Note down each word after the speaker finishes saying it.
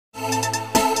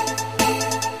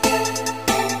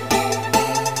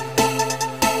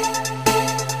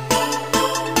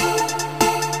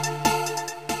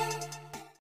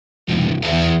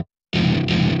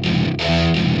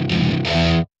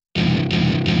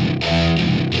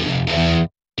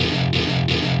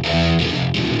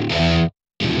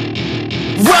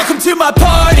my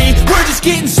party, we're just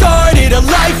getting started. A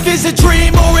life is a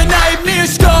dream or a nightmare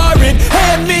scarring.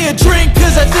 Hand me a drink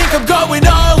cause I think I'm going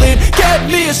all in. Get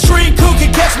me a shrink who can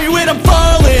catch me when I'm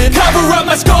falling. Cover up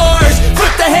my scars,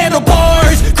 flip the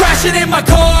handlebars, crashing in my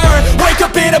car, wake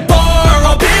up in a bar.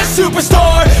 I'll be a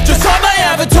superstar, just on my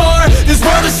avatar. This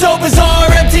world is so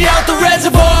bizarre, empty out the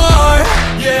reservoir.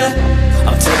 Yeah,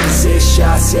 I'm taking 6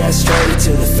 shots, yeah, straight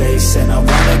to the face. And I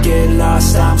wanna get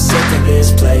lost, I'm sick of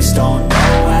this place. Don't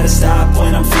know how to stop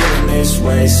when I'm feeling this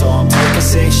way. So I'm taking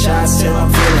 6 shots till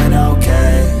I'm feeling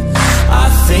okay. I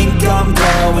think I'm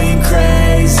going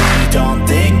crazy, don't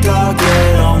think I'll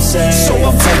get home safe. So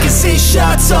I'm taking 6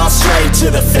 shots, all straight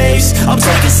to the face. I'm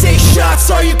taking 6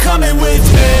 shots, are you coming with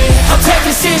me? I'm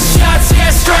taking 6 shots, yeah,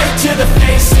 straight to the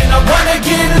face. And I wanna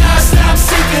get lost, I'm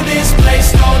sick of this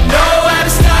place. Don't know how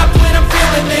to stop when I'm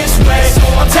feeling this way. So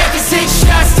I'm taking 6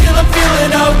 shots till I'm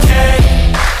feeling okay.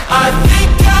 I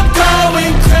think I'm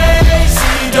going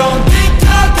crazy, don't think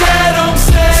I'll get home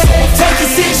safe. So I'm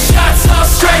taking 6 shots, all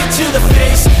straight to the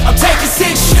face. I'm taking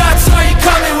 6 shots, are you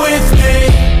coming with me?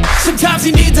 Sometimes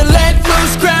you need to let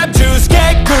loose, grab juice,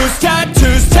 get goose,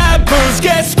 tattoos, taboos,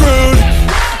 get screwed.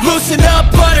 Loosen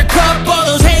up, buttercup, all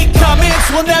those hate comments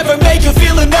will never make you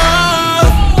feel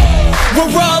enough.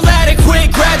 We're all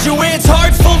adequate graduates,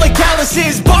 heart full of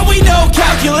calluses, but we know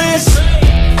calculus.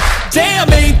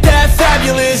 Damn, ain't that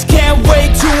fabulous? Can't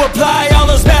wait to apply all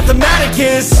those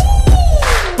mathematicus.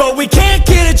 But we can't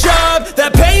get a job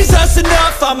that pays us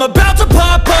enough. I'm about to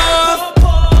pop off.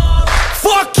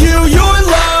 Fuck you, you're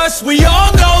lost. We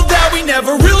all know that we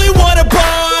never really want a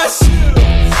boss.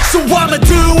 So I'ma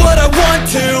do what I want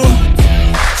to,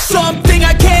 something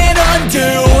I can't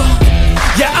undo.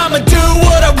 Yeah, I'ma do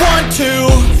what I want to,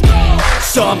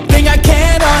 something I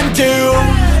can't undo.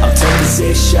 I'm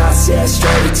taking 6 shots, yeah,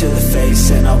 straight to the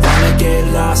face. And I wanna get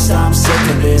lost, I'm sick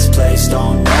of this place.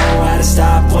 Don't know how to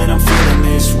stop when I'm feeling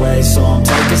this way. So I'm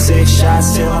taking 6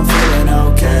 shots till I'm feeling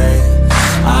okay.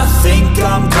 I think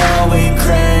I'm going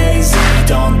crazy,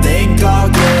 don't think I'll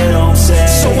get home safe.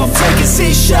 So I'm taking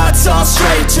 6 shots, all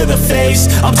straight to the face.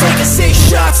 I'm taking 6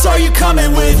 shots, are you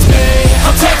coming with me?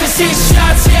 I'm taking 6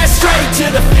 shots, yeah, straight to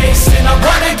the face. And I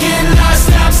wanna get lost,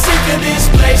 I'm sick of this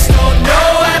place. Don't know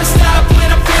how to stop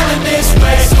when I'm feeling this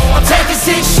way. So I'm taking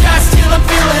 6 shots till I'm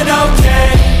feeling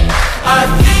okay. I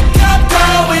think I'm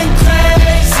going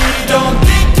crazy, don't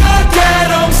think I'll get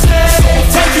home safe. So I'm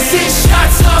taking 6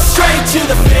 shots, all straight to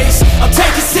the face. I'm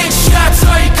taking 6 shots,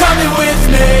 are you coming with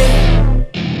me?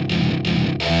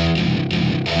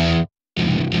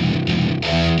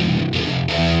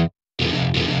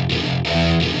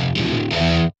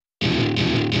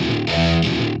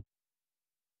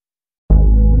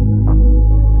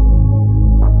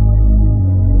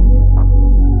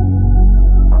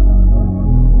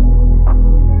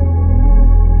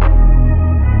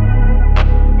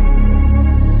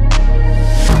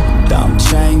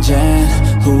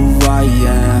 Who I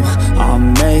am,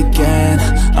 I'm making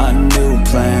a new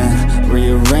plan,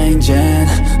 rearranging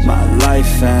my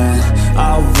life, and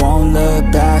I won't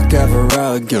look back ever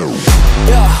again.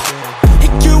 Yeah,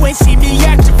 you ain't see me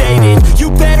activated.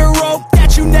 You better hope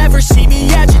that you never see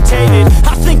me agitated.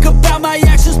 I think about my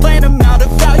actions, plan them out,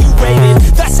 evaluated.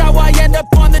 That's how I end up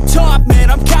on the top,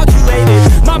 man, I'm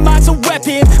calculated. My mind's a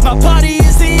weapon, my body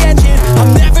is the engine.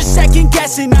 I'm never second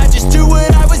guessing, I just do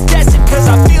what I was destined. Cause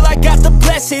I feel I got the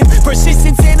blessing,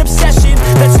 persistence and obsession.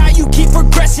 That's how you keep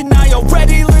progressing, I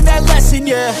already learned that lesson,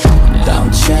 yeah.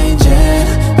 I'm changing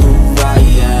who I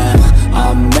am,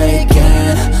 I'm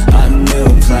making a new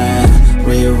plan,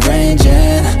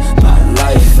 rearranging my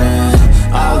life, and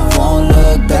I won't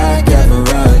look back ever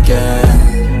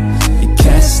again. You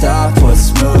can't stop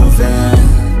what's moving,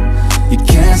 you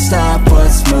can't stop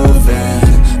what's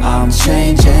moving. I'm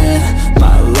changing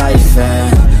my life,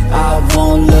 and I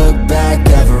won't look back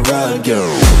ever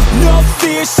again. No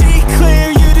fear, see clear,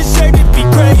 you deserve to be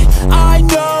great. I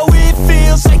know it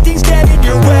feels like things get in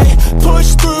your way.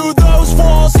 Push through those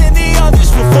walls and the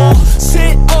others will fall.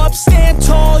 Sit up, stand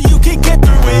tall, you can get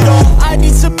through it all. I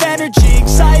need some energy,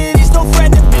 anxiety's no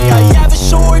friend to me. I have a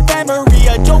short memory,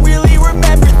 I don't really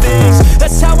remember things.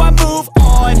 That's how I move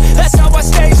on, that's how I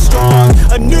stay strong.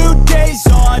 A new day's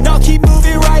on, I'll keep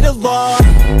moving right along.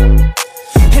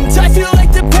 And I feel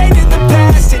like the pain in the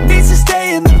past, it needs to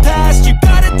stay in the past. You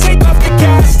gotta take off the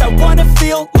cast. I wanna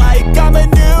feel like I'm a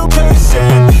new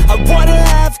person. I wanna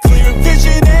have clear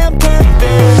vision and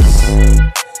purpose.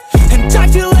 And I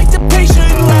feel like the pain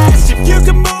shouldn't last. If you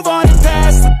can move on and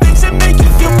past the things that make you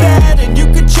feel bad, and you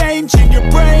can change in your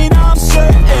brain, I'm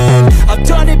certain. I've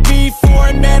done it before,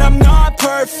 and man, I'm not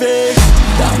perfect.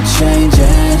 I'm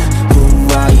changing who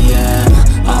I am,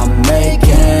 I'm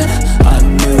making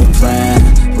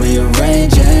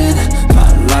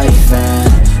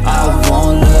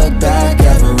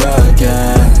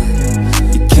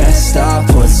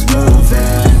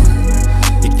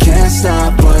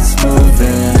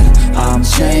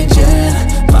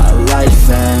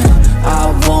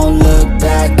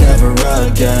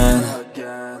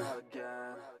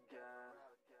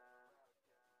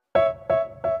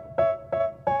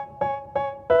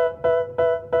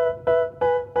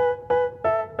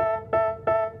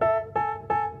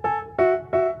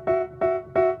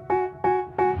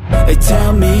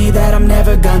tell me that I'm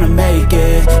never gonna make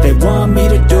it. They want me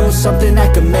to do something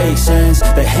that could make sense.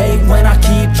 They hate when I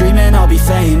keep dreaming I'll be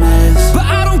famous, but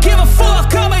I don't give a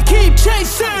fuck, I'ma keep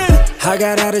chasing. I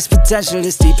got all this potential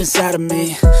that's deep inside of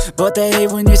me, but they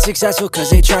hate when you're successful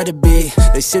cause they try to be.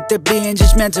 They sit there being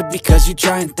judgmental because you're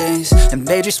trying things, and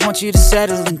they just want you to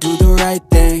settle and do the right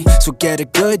thing. So get a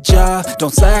good job,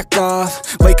 don't slack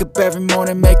off. Wake up every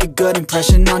morning, make a good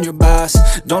impression on your boss.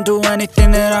 Don't do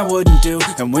anything that I wouldn't do,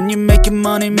 and when you're making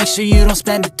money, make sure you don't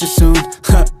spend it too soon.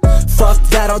 Fuck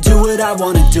that, I'll do what I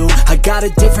wanna do. I got a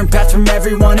different path from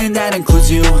everyone, and that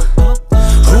includes you.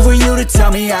 Who are you to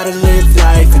tell me how to live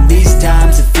life? In these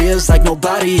times it feels like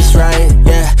nobody's right,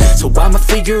 yeah. So I'ma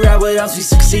figure out what else we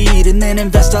succeed, and then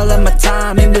invest all of my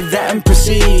time into that and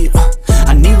proceed.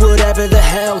 I need whatever the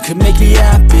hell could make me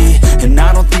happy, and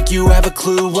I don't think you have a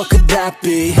clue what could that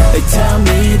be. They tell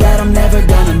me that I'm never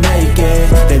gonna make it.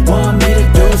 They want me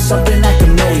to do something that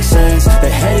can make sense. They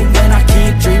hate when I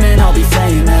keep dreaming I'll be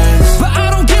famous, but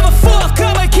I don't give a fuck,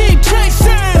 I'ma keep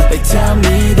chasing. They tell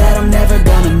me that I'm never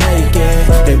gonna make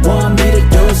it. They want me to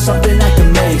do something that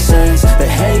can make sense. They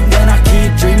hate when I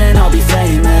keep dreaming I'll be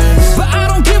famous, but I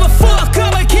don't give a fuck,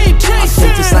 I'ma keep chasing. I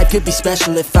think this life could be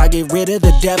special if I get rid of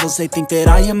the devils. They think that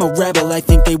I am a rebel, I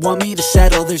think they want me to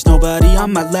settle. There's nobody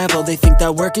on my level. They think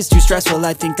that work is too stressful,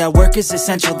 I think that work is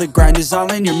essential. The grind is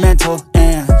all in your mental,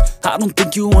 and I don't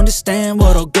think you understand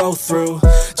what I'll go through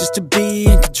just to be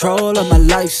in control of my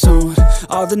life soon.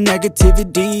 All the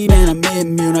negativity, man, I'm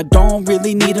immune. I don't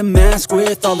really need a mask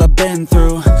with all I've been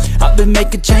through. I've been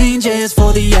making changes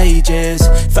for the ages.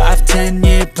 5-10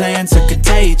 year plans are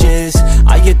contagious.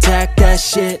 I attack that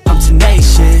shit, I'm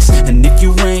tenacious. And if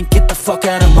you ain't, get the fuck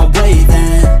out of my way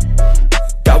then.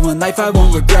 Got one life, I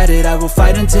won't regret it. I will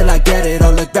fight until I get it.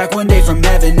 I'll look back one day from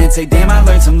heaven and say, damn, I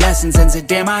learned some lessons. And say,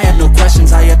 damn, I have no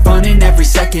questions. I had fun in every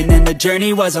second, and the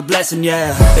journey was a blessing,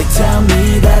 yeah. They tell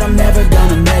me that I'm never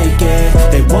gonna make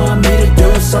it. They want me to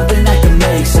do something that can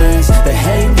make sense. They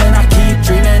hate when I keep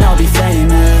dreaming I'll be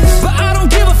famous, but I don't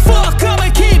give a fuck,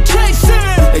 I'ma keep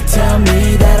chasing. They tell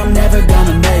me that I'm never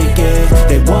gonna make it.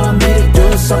 They want me to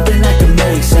do something that can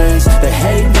make sense. They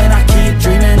hate when I keep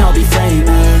dreaming I'll be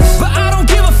famous, but I don't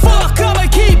give a fuck, I'ma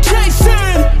keep chasing.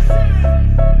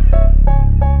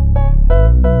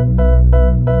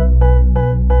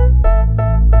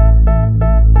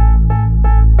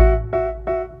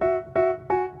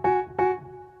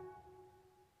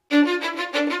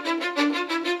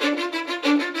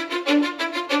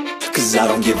 Cause I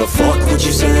don't give a fuck what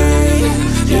you say.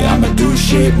 Yeah, I'ma do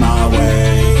shit my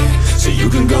way. So you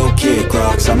can go kick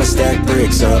rocks, I'ma stack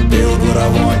bricks up, build what I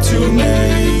want to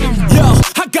make. Yo,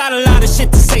 I got a lot of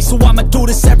shit to say, so I'ma do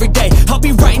this every day. I'll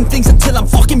be writing things until I'm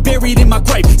fucking buried in my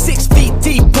grave. 6 feet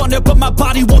deep under, but my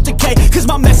body won't decay. Cause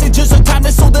my messages are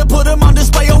timeless, so they'll put them on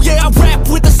display. Oh yeah, I rap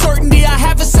with a certainty, I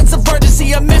have a sense of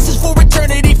urgency. A message for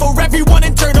eternity, for everyone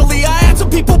internally. I had some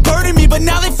people burning me, but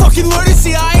now they fucking learn to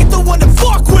see I ain't the one to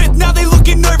fuck with, now they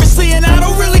looking nervously. And I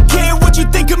don't really care what you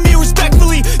think of me,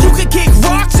 respectfully. You can kick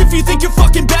rocks if you think you're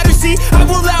fucking better, see. I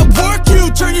will outwork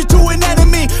you, turn you to an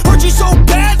enemy. Hurt you so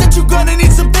bad that you're gonna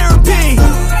need some therapy.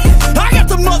 I got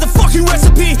the motherfucking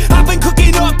recipe. I've been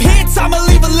cooking up hits, I'ma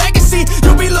leave a legacy.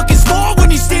 You'll be looking small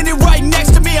when you're standing right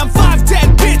next to me. I'm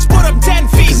 5'10", bitch, but I'm 10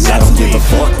 feet next to me. Cause I don't give a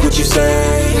fuck what you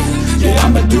say. Yeah,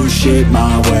 I'ma do shit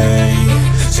my way.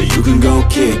 So you can go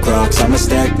kick rocks, I'ma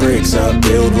stack bricks up,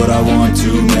 build what I want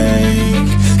to make.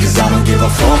 Cause I don't give a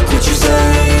fuck what you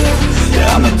say.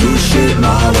 Yeah, I'ma do shit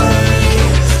my way.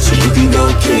 So you can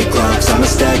go kick rocks, I'ma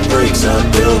stack bricks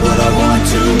up, build what I want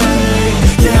to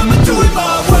make. Yeah, I'ma do it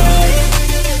my way.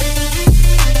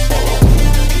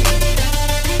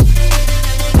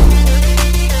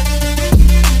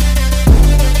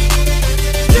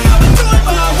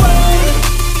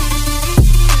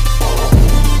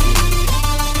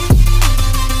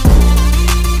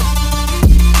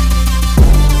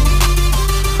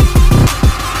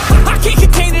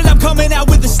 Coming out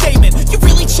with a statement. You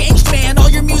really changed, man, all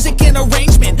your music and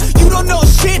arrangement. You don't know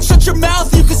shit, shut your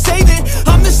mouth, you can save it.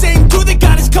 I'm the same dude that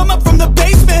got his come up from the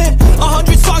basement.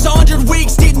 100 songs, 100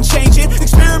 weeks, didn't change it.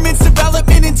 Experiments,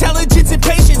 development, intelligence, and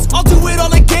patience. I'll do it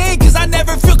all again, cause I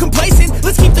never feel complacent.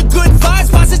 Let's keep the good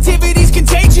vibes, positivity's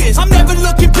contagious. I'm never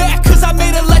looking back, cause I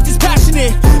made a life that's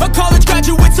passionate. A college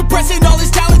graduate suppressing all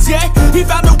his talents, yeah. He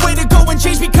found a way to go and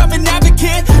change, become an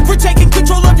advocate. For taking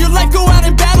control of your life, go out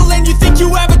and battle. And you think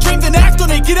you have a dream, then act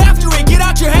on it. Get after it, get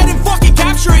out your head and fucking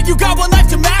capture it. You got one life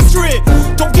to master it.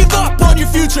 Don't give up on your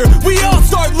future, we all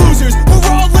start losers. We're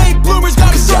all late bloomers,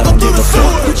 gotta struggle through the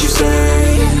sewer. What you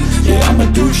say? Yeah, I'ma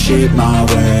do do shit my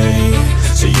way.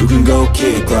 So you can go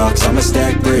kick rocks, I'ma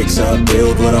stack bricks up,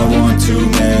 build what I want to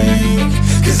make.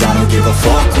 Cause I don't give a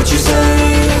fuck what you say,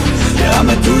 yeah,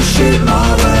 I'ma do shit my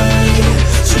way.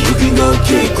 So you can go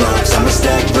kick rocks, I'ma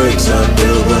stack bricks up,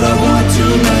 build what I want to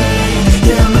make.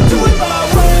 Yeah, I'ma do it my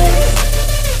way.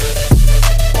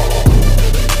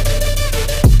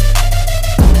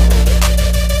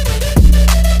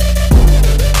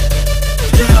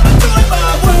 Yeah, I'ma do it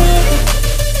my way.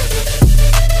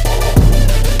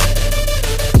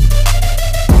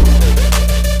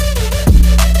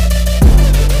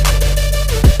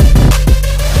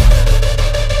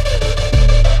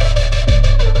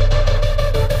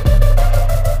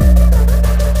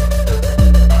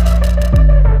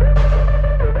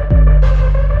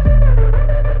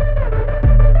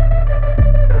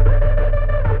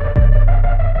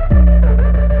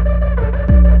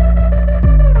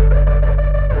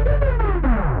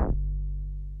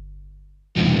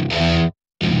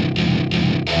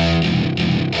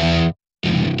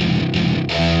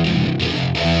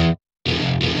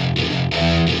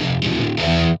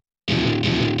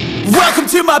 Welcome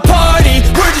to my party,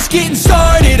 we're just getting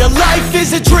started. A life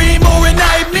is a dream or a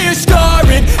nightmare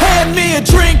scarring. Hand me a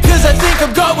drink cause I think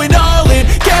I'm going all in.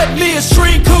 Get me a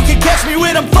shrink who can catch me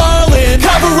when I'm falling.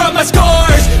 Cover up my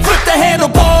scars, flip the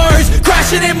handlebars,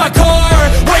 crashing in my car,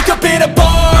 wake up in a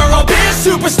bar. I'll be a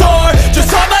superstar,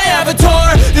 just on my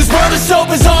avatar. This world is so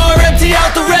bizarre, empty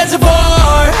out the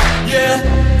reservoir. Yeah,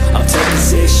 I'm taking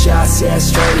 6 shots, yeah,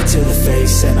 straight to the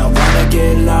face. And I wanna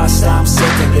get lost, I'm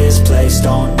sick of this place.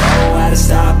 Don't know how to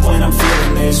stop when I'm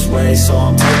feeling this way. So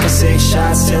I'm taking 6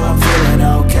 shots till I'm feeling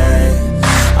okay.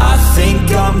 I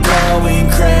think I'm going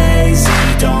crazy,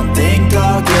 don't think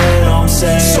I'll get home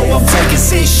safe. so I'm taking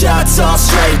 6 shots all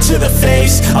straight to the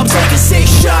face. I'm taking 6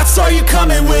 shots, are you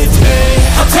coming with me?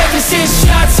 I'm taking 6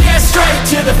 shots, yeah, straight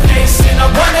to the face. And I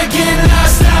wanna get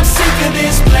lost, I'm sick of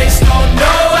this place. Don't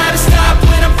know how to stop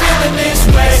when I'm feeling this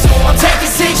way. So I'm taking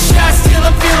 6 shots till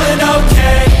I'm feeling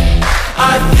okay.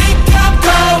 I think I'm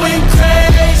going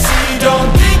crazy, don't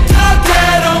think I'll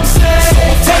get home safe. So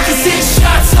I'm taking 6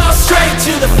 shots all straight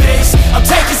to the face. I'm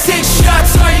taking 6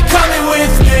 shots, are you coming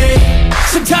with me?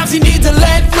 Sometimes you need to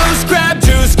let loose, grab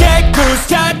juice, get goose,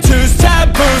 tattoos,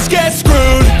 taboos, get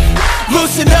screwed.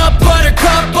 Loosen up,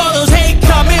 buttercup, all those hate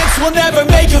comments will never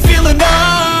make you feel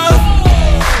enough.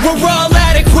 We're all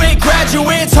adequate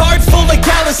graduates, heart full of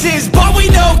calluses, but we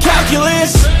know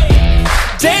calculus.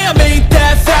 Damn, ain't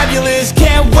that fabulous,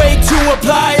 can't wait to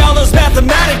apply all those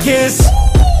mathematicus.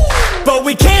 But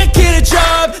we can't get a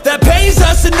job that pays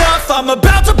us enough, I'm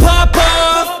about to pop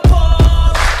up.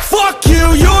 Fuck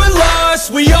you, you're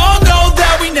lost, we all know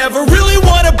that we never really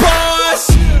want a boss.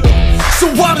 So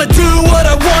I'ma do what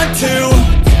I want to,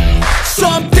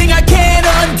 something I can't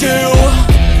undo.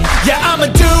 Yeah, I'ma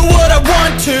do what I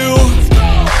want to,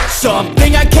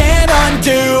 something I can't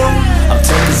undo. I'm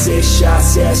taking 6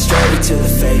 shots, yeah, straight to the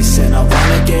face. And I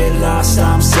wanna get lost,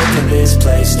 I'm sick of this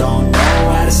place. Don't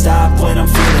know how to stop when I'm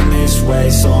feeling this way.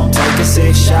 So I'm taking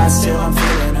 6 shots till I'm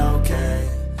feeling